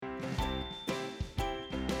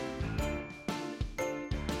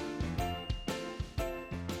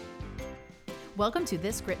Welcome to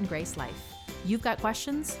This Grit and Grace Life. You've got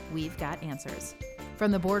questions, we've got answers.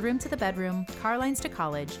 From the boardroom to the bedroom, car lines to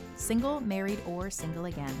college, single, married, or single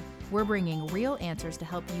again, we're bringing real answers to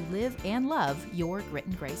help you live and love your grit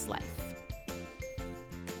and grace life.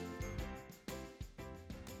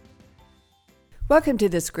 Welcome to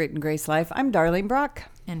This Grit and Grace Life. I'm Darlene Brock.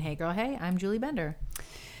 And hey girl, hey, I'm Julie Bender.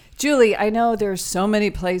 Julie, I know there's so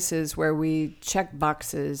many places where we check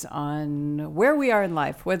boxes on where we are in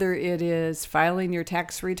life, whether it is filing your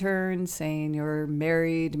tax return, saying you're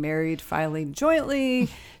married, filing jointly,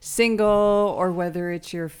 single, or whether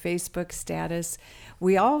it's your Facebook status.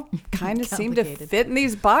 We all kind of seem to fit in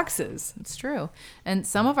these boxes. It's true. And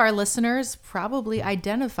some of our listeners probably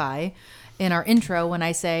identify in our intro when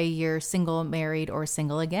I say you're single, married, or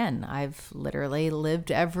single again. I've literally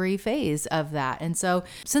lived every phase of that. And so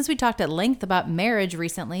since we talked at length about marriage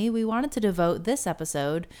recently, we wanted to devote this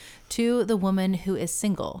episode to the woman who is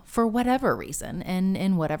single for whatever reason and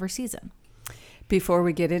in whatever season. Before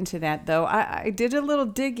we get into that, though, I did a little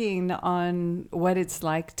digging on what it's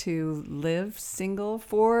like to live single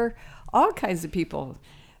for all kinds of people.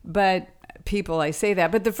 But I say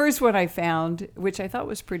that. But the first one I found, which I thought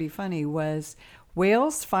was pretty funny, was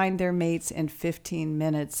whales find their mates in 15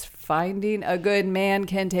 minutes. Finding a good man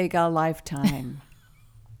can take a lifetime.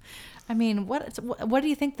 I mean, what do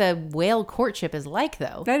you think the whale courtship is like,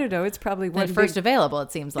 though? I don't know. It's probably one first available,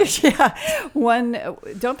 it seems like. Yeah.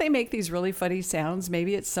 Don't they make these really funny sounds?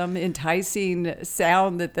 Maybe it's some enticing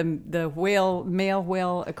sound that the male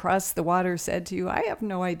whale across the water said to you. I have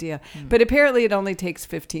no idea. But apparently it only takes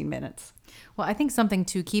 15 minutes. Well, I think something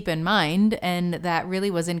to keep in mind, and that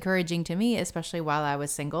really was encouraging to me, especially while I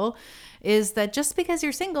was single, is that just because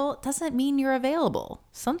you're single doesn't mean you're available.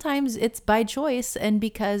 Sometimes it's by choice and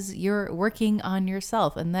because you're working on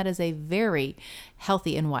yourself, and that is a very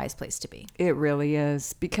healthy and wise place to be. It really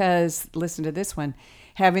is, because listen to this one.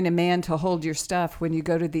 Having a man to hold your stuff when you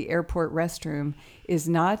go to the airport restroom is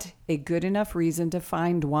not a good enough reason to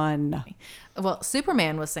find one. Well,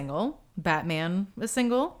 Superman was single. Batman is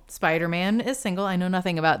single. Spider-Man is single. I know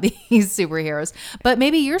nothing about these superheroes, but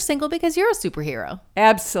maybe you're single because you're a superhero.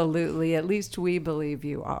 Absolutely. At least we believe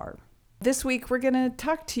you are. This week, we're going to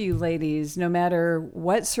talk to you ladies, no matter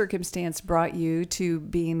what circumstance brought you to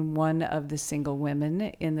being one of the single women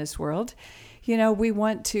in this world. You know, we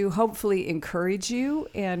want to hopefully encourage you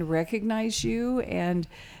and recognize you and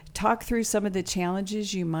talk through some of the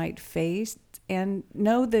challenges you might face, and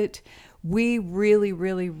know that we really,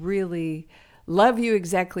 really, really love you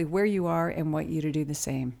exactly where you are and want you to do the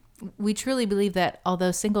same. We truly believe that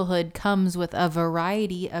although singlehood comes with a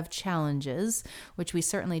variety of challenges, which we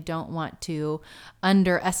certainly don't want to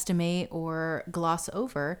underestimate or gloss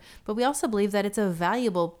over, but we also believe that it's a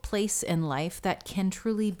valuable place in life that can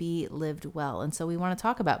truly be lived well. And so we want to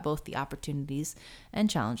talk about both the opportunities and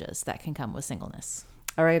challenges that can come with singleness.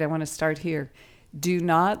 All right, I want to start here. Do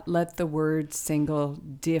not let the word single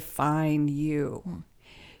define you.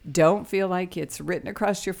 Don't feel like it's written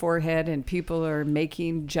across your forehead and people are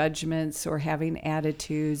making judgments or having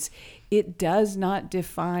attitudes. It does not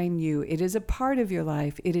define you. It is a part of your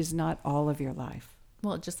life. It is not all of your life.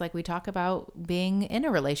 Well, just like we talk about being in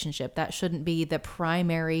a relationship, that shouldn't be the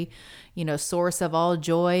primary, source of all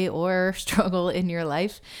joy or struggle in your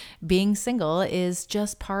life. Being single is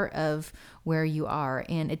just part of where you are,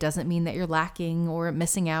 and it doesn't mean that you're lacking or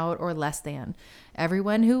missing out or less than.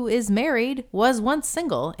 Everyone who is married was once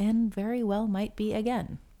single and very well might be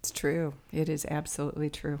again. It's true. It is absolutely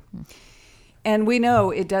true. And we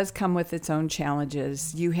know it does come with its own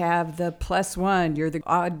challenges. You have the plus one, you're the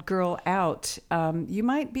odd girl out. You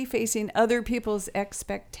might be facing other people's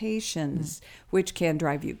expectations, which can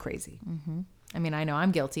drive you crazy. Mm-hmm. I mean, I know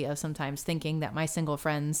I'm guilty of sometimes thinking that my single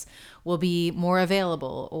friends will be more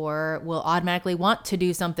available or will automatically want to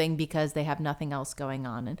do something because they have nothing else going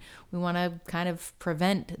on. And we want to kind of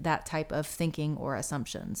prevent that type of thinking or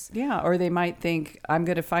assumptions. Yeah, or they might think, I'm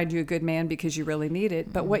going to find you a good man because you really need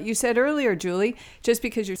it. But what you said earlier, Julie, just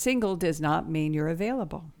because you're single does not mean you're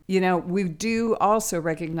available. We do also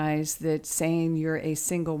recognize that saying you're a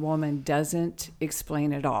single woman doesn't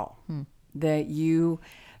explain it all. That you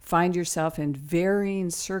find yourself in varying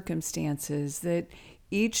circumstances, that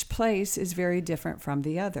each place is very different from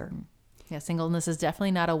the other. Yeah, singleness is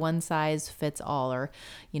definitely not a one size fits all or,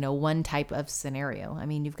 one type of scenario. I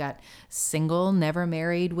mean, you've got single, never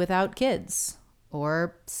married, without kids,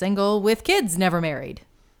 or single with kids, never married.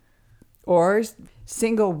 Or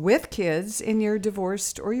single with kids and you're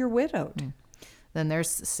divorced or you're widowed. Then there's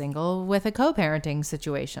single with a co-parenting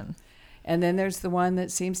situation. And then there's the one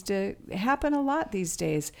that seems to happen a lot these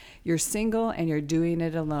days. You're single and you're doing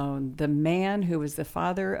it alone. The man who is the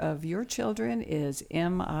father of your children is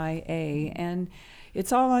MIA, and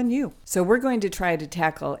it's all on you. So we're going to try to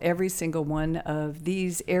tackle every single one of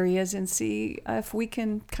these areas and see if we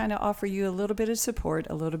can kind of offer you a little bit of support,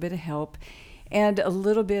 a little bit of help, and a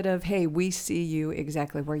little bit of, hey, we see you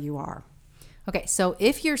exactly where you are. Okay, so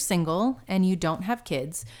if you're single and you don't have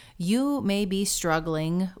kids, you may be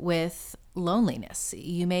struggling with loneliness.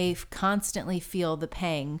 You may constantly feel the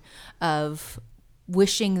pang of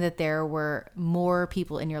wishing that there were more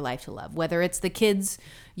people in your life to love, whether it's the kids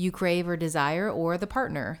you crave or desire or the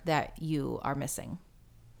partner that you are missing.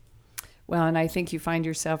 Well, and I think you find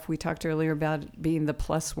yourself, we talked earlier about being the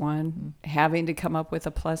plus one, having to come up with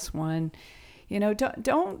a plus one. You know,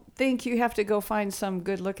 don't think you have to go find some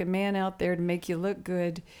good-looking man out there to make you look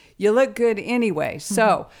good. You look good anyway.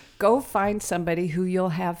 So go find somebody who you'll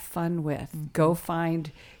have fun with. Go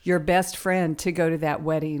find your best friend to go to that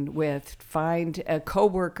wedding with. Find a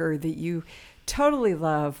coworker that you totally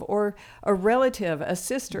love, or a relative, a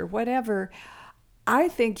sister, whatever. I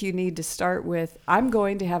think you need to start with, I'm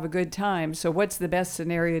going to have a good time, so what's the best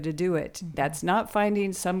scenario to do it? That's not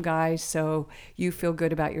finding some guy so you feel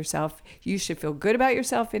good about yourself. You should feel good about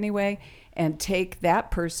yourself anyway, and take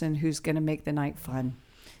that person who's going to make the night fun.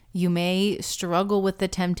 You may struggle with the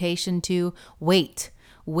temptation to wait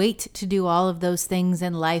to do all of those things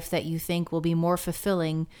in life that you think will be more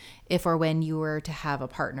fulfilling if or when you were to have a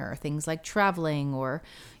partner. Things like traveling or,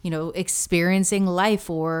 experiencing life,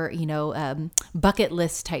 or, bucket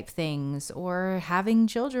list type things, or having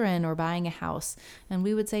children or buying a house. And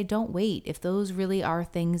we would say, don't wait. If those really are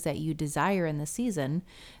things that you desire in the season,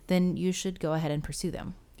 then you should go ahead and pursue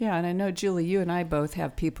them. Yeah, and I know, Julie, you and I both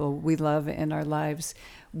have people we love in our lives,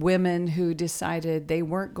 women who decided they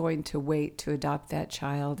weren't going to wait to adopt that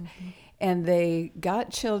child. And they got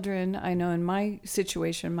children. I know in my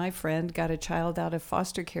situation, my friend got a child out of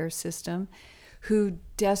foster care system who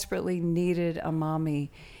desperately needed a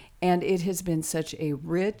mommy. And it has been such a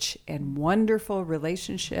rich and wonderful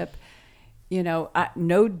relationship.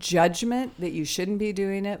 No judgment that you shouldn't be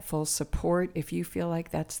doing it, full support if you feel like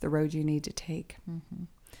that's the road you need to take.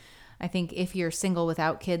 I think if you're single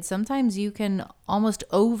without kids, sometimes you can almost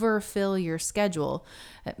overfill your schedule,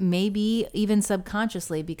 maybe even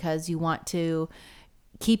subconsciously, because you want to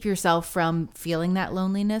keep yourself from feeling that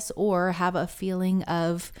loneliness or have a feeling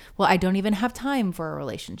of, well, I don't even have time for a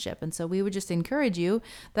relationship. And so we would just encourage you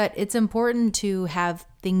that it's important to have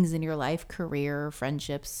things in your life, career,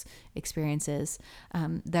 friendships, experiences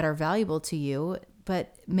that are valuable to you,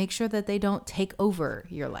 but make sure that they don't take over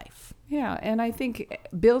your life. Yeah, and I think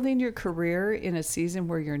building your career in a season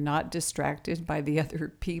where you're not distracted by the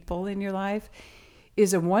other people in your life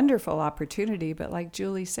is a wonderful opportunity. But like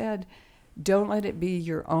Julie said, don't let it be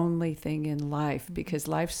your only thing in life, because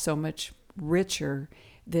life's so much richer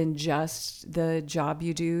than just the job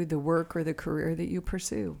you do, the work or the career that you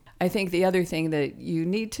pursue. I think the other thing that you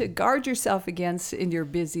need to guard yourself against in your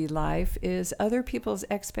busy life is other people's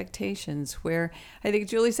expectations, where I think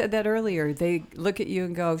Julie said that earlier. They look at you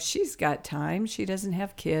and go, she's got time. She doesn't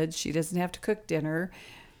have kids. She doesn't have to cook dinner.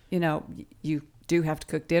 You do have to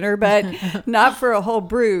cook dinner, but not for a whole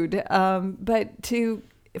brood. But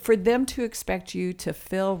for them to expect you to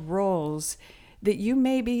fill roles that you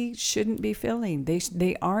maybe shouldn't be filling.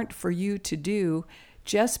 They aren't for you to do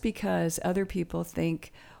just because other people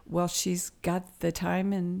think, well, she's got the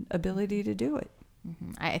time and ability to do it.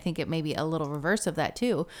 I think it may be a little reverse of that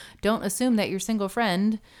too. Don't assume that your single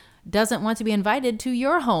friend doesn't want to be invited to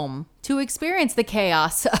your home to experience the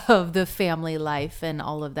chaos of the family life and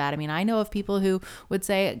all of that. I mean, I know of people who would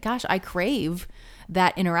say, gosh, I crave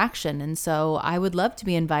that interaction. And so I would love to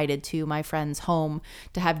be invited to my friend's home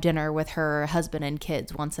to have dinner with her husband and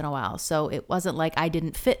kids once in a while. So it wasn't like I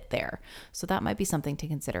didn't fit there. So that might be something to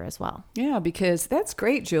consider as well. Yeah, because that's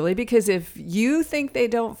great, Julie, because if you think they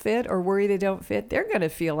don't fit or worry they don't fit, they're going to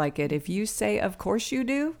feel like it. If you say, of course you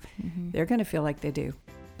do, they're going to feel like they do.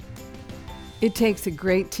 It takes a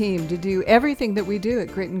great team to do everything that we do at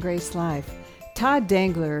Grit and Grace Life. Todd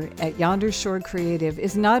Dangler at Yonder Shore Creative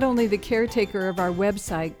is not only the caretaker of our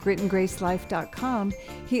website, gritandgracelife.com,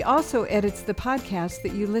 he also edits the podcast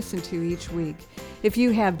that you listen to each week. If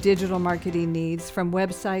you have digital marketing needs, from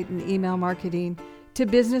website and email marketing to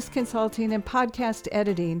business consulting and podcast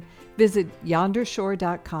editing, visit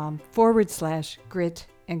yondershore.com/grit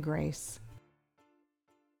and grace.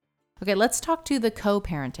 Okay, let's talk to the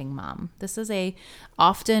co-parenting mom. This is a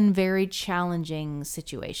often very challenging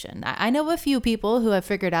situation. I know a few people who have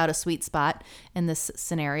figured out a sweet spot in this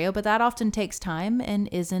scenario, but that often takes time and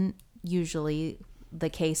isn't usually the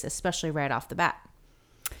case, especially right off the bat.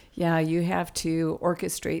 Yeah, you have to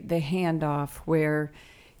orchestrate the handoff where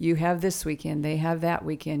you have this weekend, they have that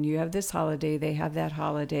weekend, you have this holiday, they have that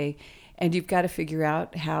holiday, and you've got to figure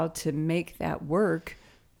out how to make that work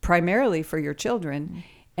primarily for your children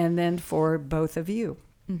and then for both of you.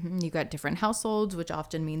 You got different households, which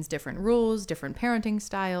often means different rules, different parenting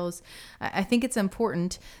styles. I think it's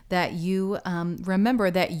important that you remember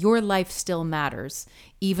that your life still matters,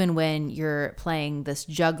 even when you're playing this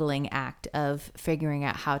juggling act of figuring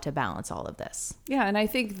out how to balance all of this. Yeah, and I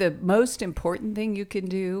think the most important thing you can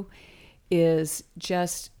do is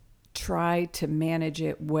just try to manage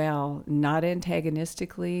it well, not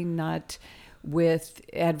antagonistically, not with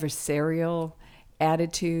adversarial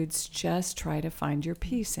attitudes. Just try to find your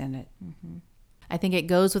peace in it. I think it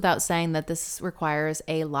goes without saying that this requires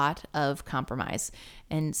a lot of compromise.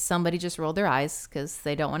 And somebody just rolled their eyes because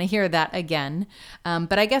they don't want to hear that again.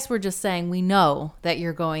 But I guess we're just saying we know that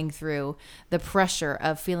you're going through the pressure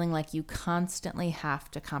of feeling like you constantly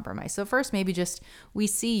have to compromise. So first, maybe just we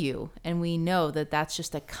see you and we know that that's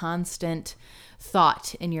just a constant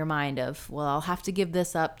thought in your mind of, well, I'll have to give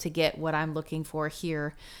this up to get what I'm looking for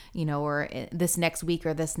here, or this next week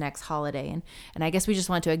or this next holiday. And I guess we just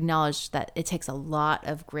want to acknowledge that it takes a lot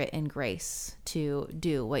of grit and grace to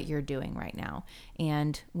do what you're doing right now.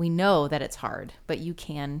 And we know that it's hard, but you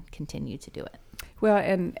can continue to do it. Well,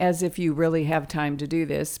 and as if you really have time to do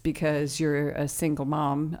this because you're a single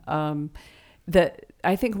mom,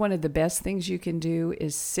 I think one of the best things you can do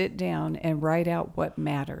is sit down and write out what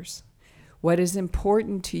matters. What is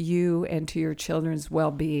important to you and to your children's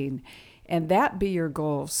well-being, and that be your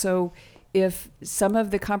goal. So if some of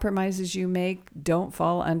the compromises you make don't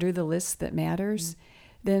fall under the list that matters,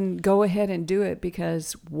 then go ahead and do it,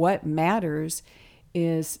 because what matters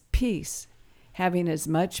is peace, having as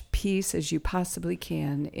much peace as you possibly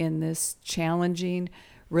can in this challenging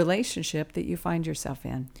relationship that you find yourself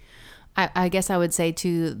in. I guess I would say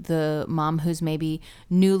to the mom who's maybe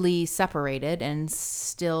newly separated and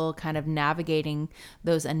still kind of navigating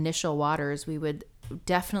those initial waters, we would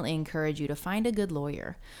definitely encourage you to find a good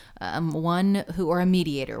lawyer, or a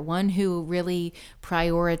mediator, one who really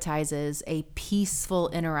prioritizes a peaceful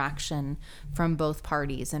interaction from both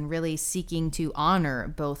parties and really seeking to honor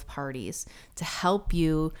both parties to help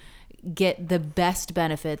you get the best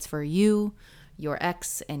benefits for you, your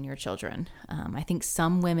ex, and your children. I think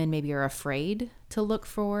some women maybe are afraid to look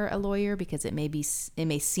for a lawyer because it may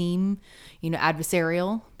seem,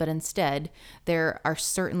 adversarial, but instead there are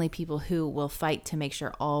certainly people who will fight to make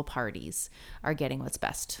sure all parties are getting what's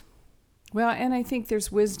best. Well, and I think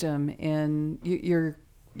there's wisdom in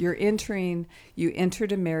you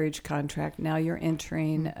entered a marriage contract. Now you're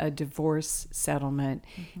entering a divorce settlement.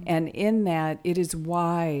 And in that, it is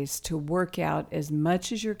wise to work out as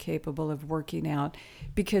much as you're capable of working out,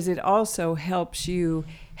 because it also helps you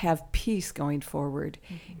have peace going forward.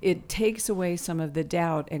 It takes away some of the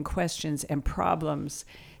doubt and questions and problems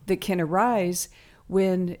that can arise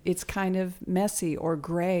when it's kind of messy or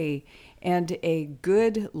gray. And a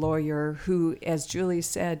good lawyer who, as Julie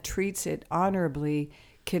said, treats it honorably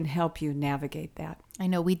can help you navigate that. I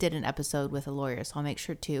know we did an episode with a lawyer, so I'll make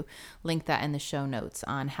sure to link that in the show notes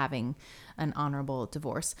on having an honorable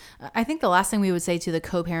divorce. I think the last thing we would say to the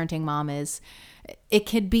co-parenting mom is it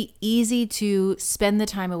could be easy to spend the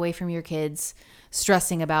time away from your kids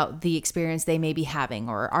stressing about the experience they may be having,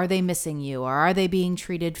 or are they missing you, or are they being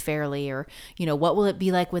treated fairly, or, what will it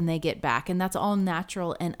be like when they get back? And that's all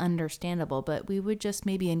natural and understandable, but we would just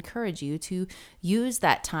maybe encourage you to use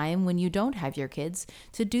that time when you don't have your kids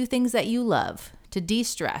to do things that you love, to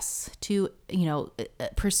de-stress, to,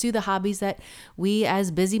 pursue the hobbies that we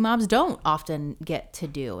as busy moms don't often get to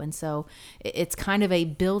do. And so it's kind of a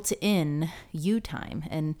built-in you time,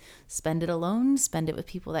 and spend it alone, spend it with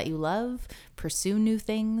people that you love, pursue new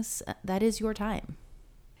things. That is your time.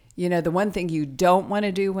 The one thing you don't want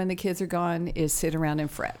to do when the kids are gone is sit around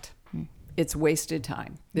and fret. It's wasted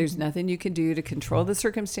time. There's nothing you can do to control the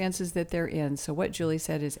circumstances that they're in. So what Julie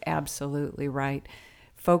said is absolutely right.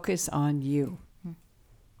 Focus on you.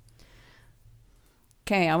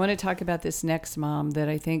 Okay, I want to talk about this next mom that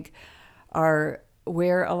I think are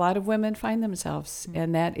where a lot of women find themselves,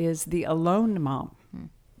 and that is the alone mom,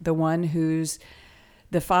 the one who's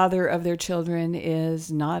the father of their children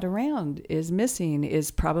is not around, is missing,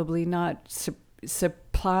 is probably not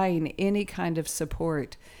supplying any kind of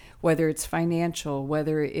support, whether it's financial,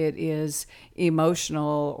 whether it is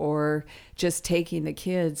emotional, or just taking the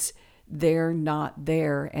kids. They're not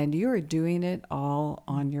there, and you're doing it all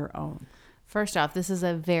on your own. First off, this is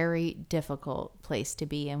a very difficult place to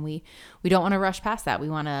be, and we don't want to rush past that. We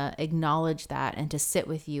want to acknowledge that and to sit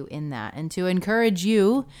with you in that, and to encourage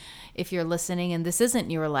you, if you're listening and this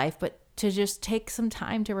isn't your life, but to just take some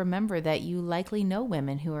time to remember that you likely know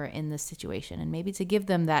women who are in this situation, and maybe to give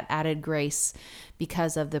them that added grace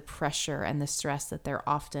because of the pressure and the stress that they're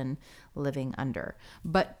often living under.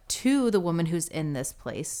 But to the woman who's in this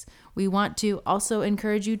place, we want to also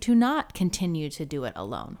encourage you to not continue to do it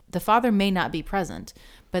alone. The father may not be present,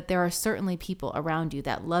 but there are certainly people around you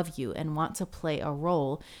that love you and want to play a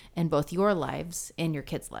role in both your lives and your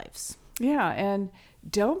kids' lives. Yeah, and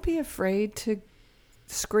don't be afraid to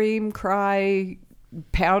scream, cry,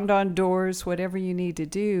 pound on doors, whatever you need to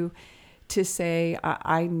do to say,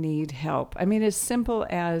 I need help. I mean, as simple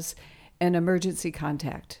as an emergency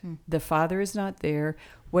contact. The father is not there.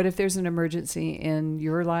 What if there's an emergency in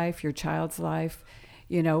your life, your child's life?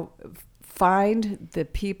 You know, find the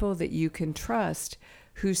people that you can trust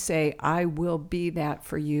who say, I will be that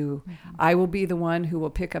for you. I will be the one who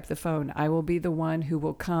will pick up the phone. I will be the one who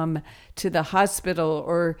will come to the hospital,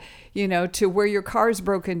 or, you know, to where your car's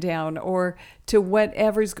broken down, or to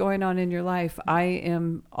whatever's going on in your life. I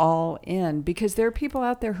am all in, because there are people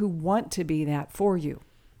out there who want to be that for you.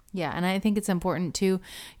 Yeah, and I think it's important to,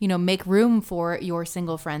 make room for your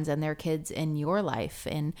single friends and their kids in your life.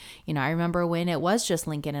 And, I remember when it was just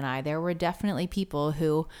Lincoln and I, there were definitely people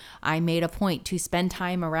who I made a point to spend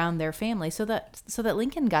time around their family so that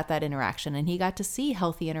Lincoln got that interaction, and he got to see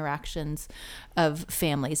healthy interactions of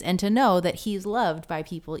families, and to know that he's loved by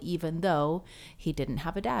people even though he didn't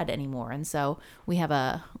have a dad anymore. And so we have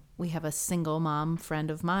a single mom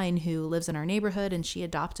friend of mine who lives in our neighborhood, and she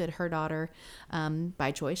adopted her daughter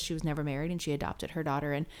by choice. She was never married, and she adopted her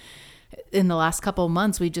daughter. And in the last couple of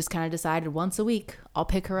months, we just kind of decided once a week, I'll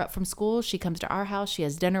pick her up from school. She comes to our house. She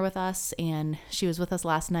has dinner with us, and she was with us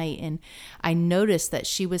last night. And I noticed that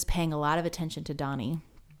she was paying a lot of attention to Donnie.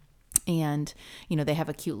 And, they have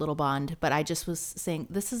a cute little bond. But I just was saying,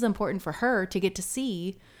 this is important for her to get to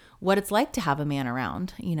see what it's like to have a man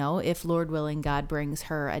around, if Lord willing, God brings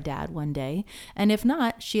her a dad one day. And if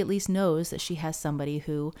not, she at least knows that she has somebody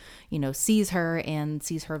who, sees her and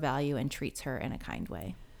sees her value and treats her in a kind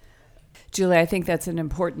way. Julie, I think that's an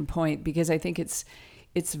important point, because I think it's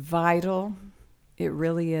vital, it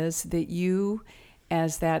really is, that you,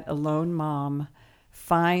 as that alone mom,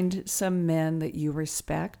 find some men that you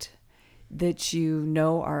respect, that you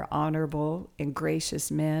know are honorable and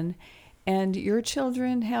gracious men, and your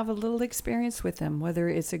children have a little experience with them, whether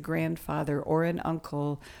it's a grandfather or an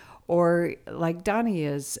uncle, or like Donnie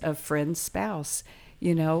is, a friend's spouse,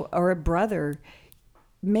 or a brother.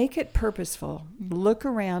 Make it purposeful. Look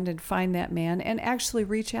around and find that man, and actually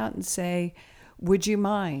reach out and say, would you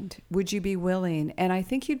mind? Would you be willing? And I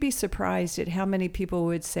think you'd be surprised at how many people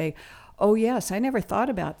would say, oh, yes, I never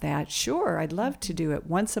thought about that. Sure, I'd love to do it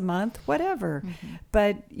once a month, whatever.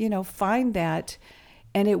 But, find that,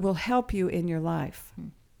 and it will help you in your life.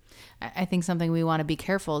 I think something we want to be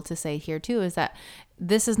careful to say here too is that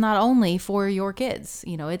this is not only for your kids.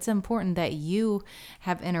 It's important that you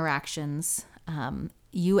have interactions,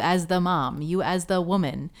 you as the mom, you as the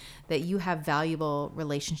woman, that you have valuable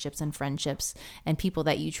relationships and friendships and people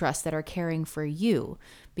that you trust that are caring for you,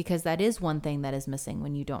 because that is one thing that is missing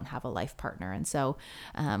when you don't have a life partner. And so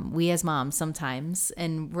we as moms sometimes,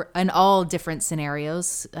 and we're in all different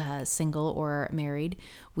scenarios, single or married,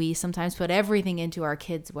 we sometimes put everything into our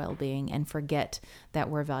kids' well-being and forget that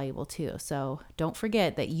we're valuable too. So don't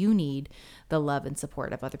forget that you need the love and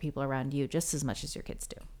support of other people around you just as much as your kids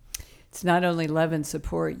do. It's not only love and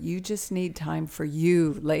support. You just need time for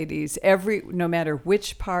you, ladies. No matter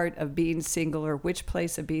which part of being single or which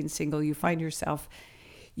place of being single you find yourself,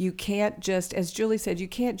 you can't just, as Julie said, you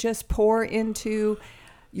can't just pour into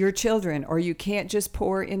your children, or you can't just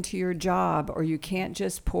pour into your job, or you can't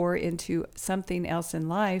just pour into something else in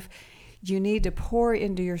life. You need to pour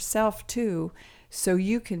into yourself too, so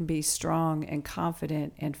you can be strong and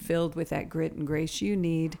confident and filled with that grit and grace you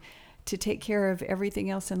need to take care of everything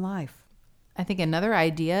else in life. I think another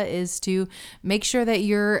idea is to make sure that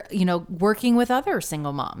you're, working with other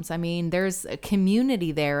single moms. I mean, there's a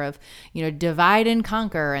community there of, divide and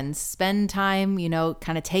conquer, and spend time,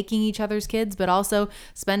 kind of taking each other's kids, but also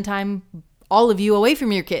spend time, all of you, away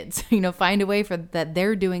from your kids. Find a way for that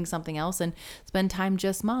they're doing something else, and spend time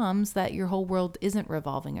just moms, that your whole world isn't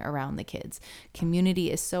revolving around the kids.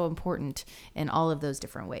 Community is so important in all of those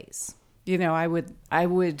different ways. I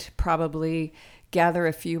would probably gather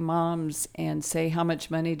a few moms and say, how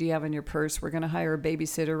much money do you have in your purse? We're going to hire a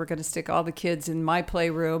babysitter. We're going to stick all the kids in my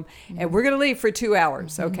playroom and we're going to leave for 2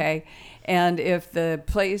 hours. Okay. And if the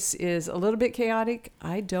place is a little bit chaotic,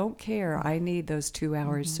 I don't care. I need those 2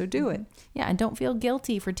 hours. So do it. Yeah. And don't feel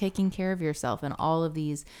guilty for taking care of yourself in all of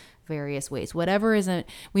these various ways. Whatever isn't,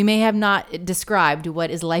 we may have not described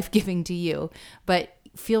what is life-giving to you, but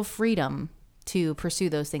feel freedom to pursue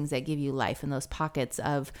those things that give you life and those pockets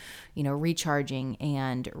of, recharging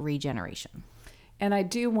and regeneration. And I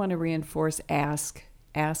do want to reinforce ask.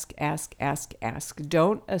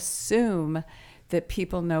 Don't assume that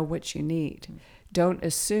people know what you need. Don't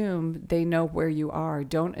assume they know where you are.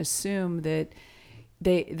 Don't assume that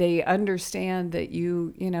they understand that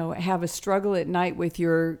you have a struggle at night with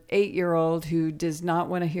your 8-year-old who does not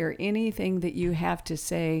want to hear anything that you have to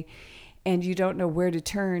say, and you don't know where to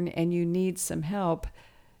turn and you need some help.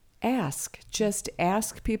 Just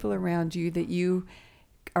ask people around you that you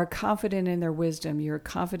are confident in their wisdom, you're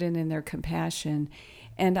confident in their compassion.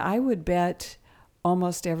 And I would bet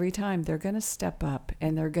almost every time they're going to step up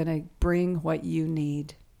and they're going to bring what you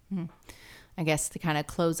need. I guess to kind of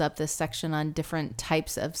close up this section on different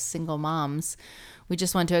types of single moms, we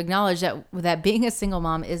just want to acknowledge that being a single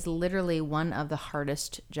mom is literally one of the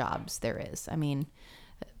hardest jobs there is. I mean,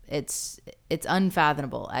 it's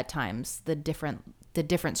unfathomable at times, the different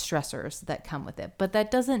stressors that come with it. But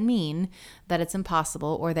that doesn't mean that it's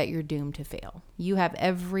impossible or that you're doomed to fail. You have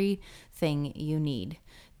everything you need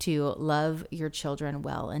to love your children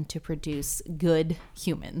well and to produce good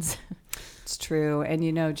humans. It's true.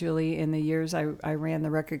 And Julie, in the years I ran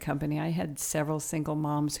the record company, I had several single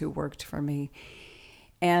moms who worked for me.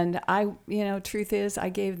 And truth is, I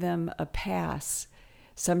gave them a pass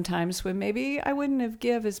sometimes when maybe I wouldn't have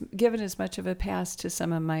given as much of a pass to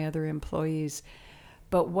some of my other employees.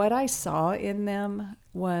 But what I saw in them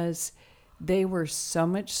was they were so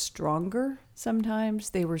much stronger sometimes.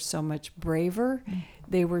 They were so much braver.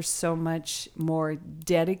 They were so much more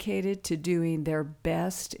dedicated to doing their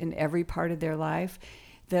best in every part of their life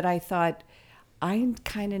that I thought, I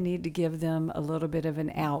kind of need to give them a little bit of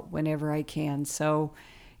an out whenever I can. So,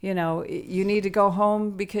 you need to go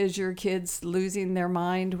home because your kid's losing their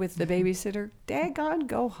mind with the babysitter. Daggone,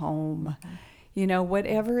 go home.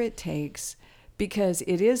 Whatever it takes. Because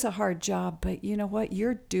it is a hard job, but you know what?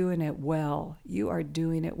 You're doing it well. You are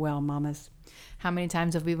doing it well, mamas. How many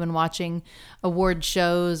times have we been watching award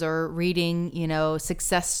shows or reading,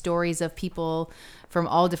 success stories of people from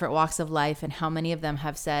all different walks of life, and how many of them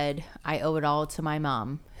have said, I owe it all to my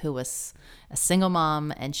mom, who was a single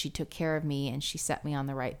mom, and she took care of me and she set me on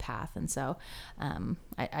the right path. And so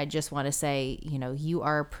I just want to say, you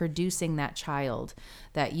are producing that child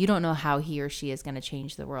that you don't know how he or she is going to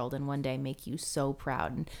change the world and one day make you so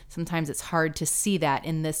proud. And sometimes it's hard to see that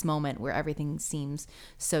in this moment where everything seems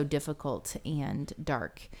so difficult and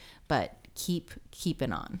dark, but keep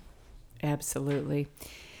keeping on. Absolutely.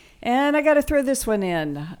 And I got to throw this one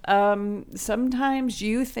in. Sometimes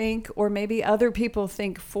you think, or maybe other people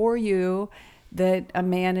think for you, that a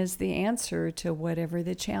man is the answer to whatever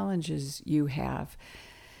the challenges you have.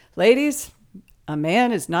 Ladies, a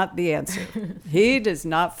man is not the answer. He does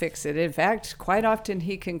not fix it. In fact, quite often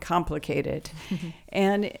he can complicate it.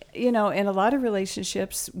 And, in a lot of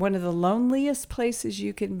relationships, one of the loneliest places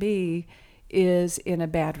you can be is in a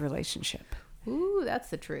bad relationship. Ooh, that's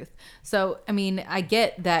the truth. So, I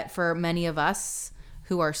get that for many of us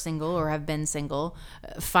who are single or have been single,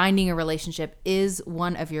 finding a relationship is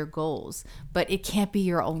one of your goals, but it can't be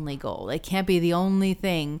your only goal. It can't be the only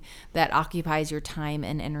thing that occupies your time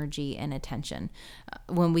and energy and attention.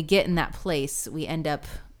 When we get in that place, we end up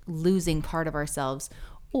losing part of ourselves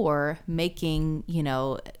or making,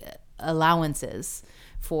 allowances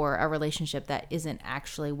for a relationship that isn't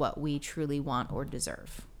actually what we truly want or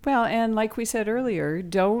deserve. Well, and like we said earlier,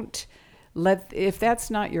 if that's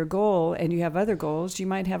not your goal and you have other goals, you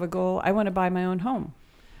might have a goal, I want to buy my own home.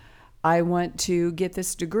 I want to get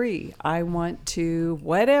this degree. I want to,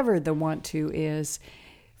 whatever the want to is,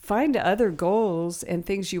 find other goals and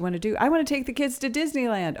things you want to do. I want to take the kids to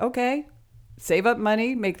Disneyland. Okay. Save up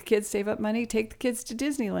money, make the kids save up money, take the kids to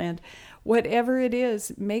Disneyland. Whatever it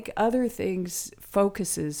is, make other things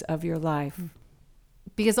focuses of your life.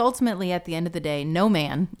 Because ultimately, at the end of the day, no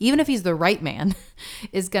man, even if he's the right man,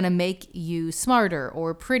 is going to make you smarter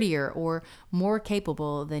or prettier or more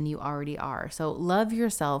capable than you already are. So love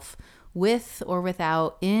yourself with or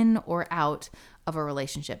without, in or out of a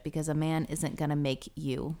relationship, because a man isn't going to make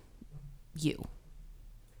you. It's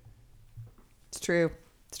true.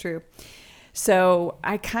 It's true. So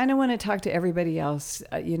I kind of want to talk to everybody else.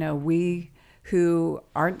 We who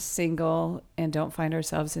aren't single and don't find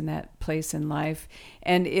ourselves in that place in life.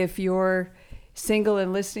 And if you're single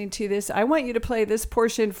and listening to this, I want you to play this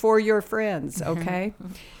portion for your friends, okay?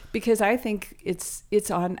 Because I think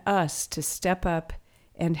it's on us to step up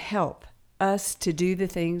and help us to do the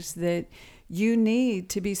things that you need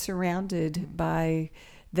to be surrounded by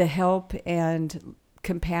the help and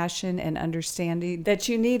compassion and understanding that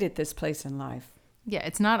you need at this place in life. Yeah,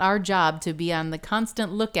 it's not our job to be on the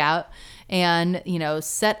constant lookout and,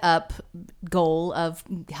 set up goal of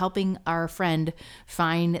helping our friend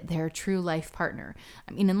find their true life partner.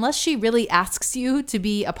 I mean, unless she really asks you to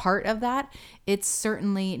be a part of that, it's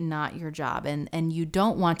certainly not your job. And you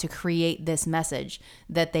don't want to create this message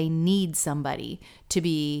that they need somebody to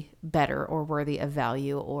be better or worthy of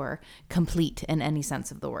value or complete in any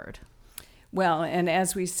sense of the word. Well, and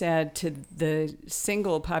as we said, to the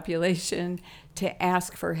single population to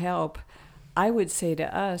ask for help, I would say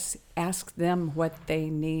to us, ask them what they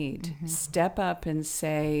need. Mm-hmm. Step up and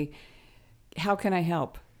say, how can I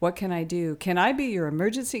help? What can I do? Can I be your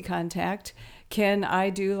emergency contact? Can I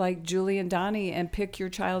do like Julie and Donnie and pick your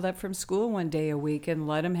child up from school one day a week and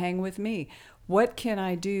let them hang with me? What can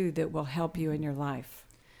I do that will help you in your life?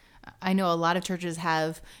 I know a lot of churches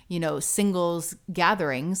have, singles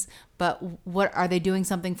gatherings, but what are they doing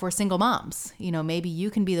something for single moms? Maybe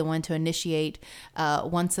you can be the one to initiate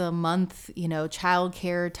once a month,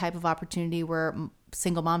 childcare type of opportunity where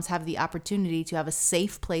single moms have the opportunity to have a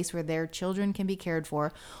safe place where their children can be cared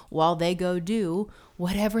for while they go do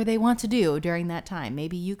whatever they want to do during that time.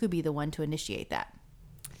 Maybe you could be the one to initiate that.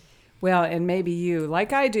 Well, and maybe you,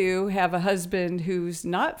 like I do, have a husband who's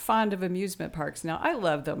not fond of amusement parks. Now, I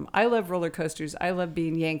love them. I love roller coasters. I love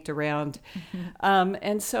being yanked around. Mm-hmm.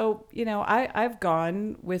 And so, I've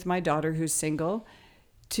gone with my daughter who's single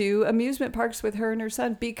to amusement parks with her and her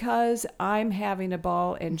son because I'm having a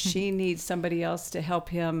ball and she needs somebody else to help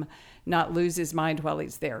him not lose his mind while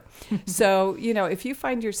he's there. So, if you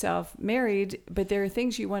find yourself married, but there are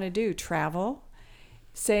things you want to do, travel,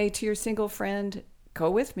 say to your single friend, go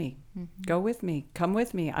with me. Mm-hmm. Go with me. Come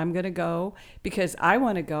with me. I'm going to go because I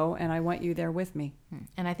want to go and I want you there with me.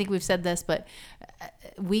 And I think we've said this, but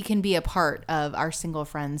we can be a part of our single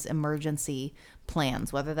friends' emergency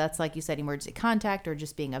plans, whether that's, like you said, emergency contact or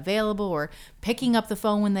just being available or picking up the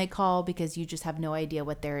phone when they call because you just have no idea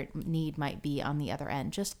what their need might be on the other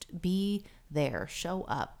end. Just be there, show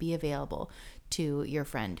up, be available to your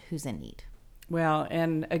friend who's in need. Well,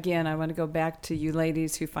 and again, I want to go back to you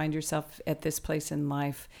ladies who find yourself at this place in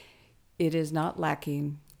life. It is not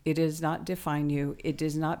lacking. It does not define you. It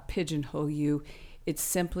does not pigeonhole you. It's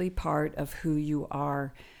simply part of who you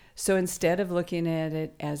are. So instead of looking at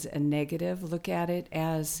it as a negative, look at it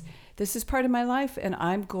as this is part of my life and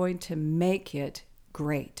I'm going to make it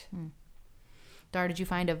great. Dar, did you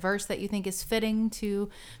find a verse that you think is fitting to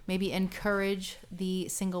maybe encourage the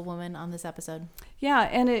single woman on this episode? Yeah,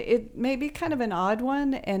 and it may be kind of an odd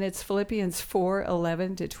one, and it's Philippians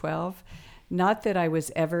 4:11-12. Not that I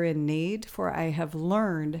was ever in need, for I have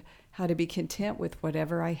learned how to be content with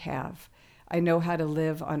whatever I have. I know how to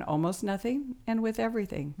live on almost nothing and with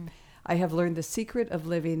everything. Mm-hmm. I have learned the secret of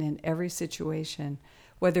living in every situation,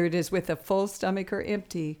 whether it is with a full stomach or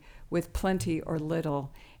empty, with plenty or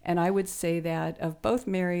little. And I would say that of both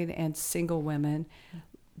married and single women,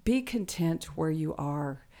 be content where you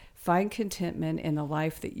are. Find contentment in the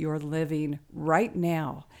life that you're living right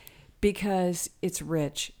now because it's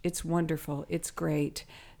rich, it's wonderful, it's great.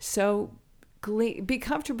 So be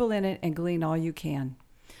comfortable in it and glean all you can.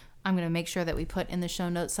 I'm going to make sure that we put in the show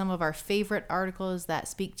notes some of our favorite articles that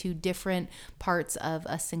speak to different parts of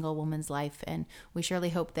a single woman's life. And we surely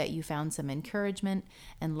hope that you found some encouragement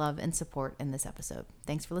and love and support in this episode.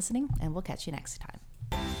 Thanks for listening, and we'll catch you next time.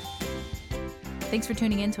 Thanks for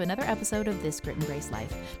tuning in to another episode of This Grit and Grace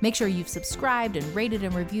Life. Make sure you've subscribed and rated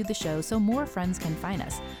and reviewed the show so more friends can find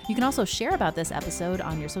us. You can also share about this episode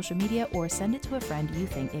on your social media or send it to a friend you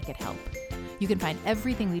think it could help. You can find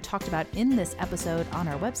everything we talked about in this episode on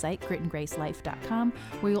our website, gritandgracelife.com,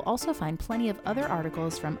 where you'll also find plenty of other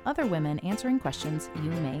articles from other women answering questions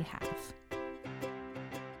you may have.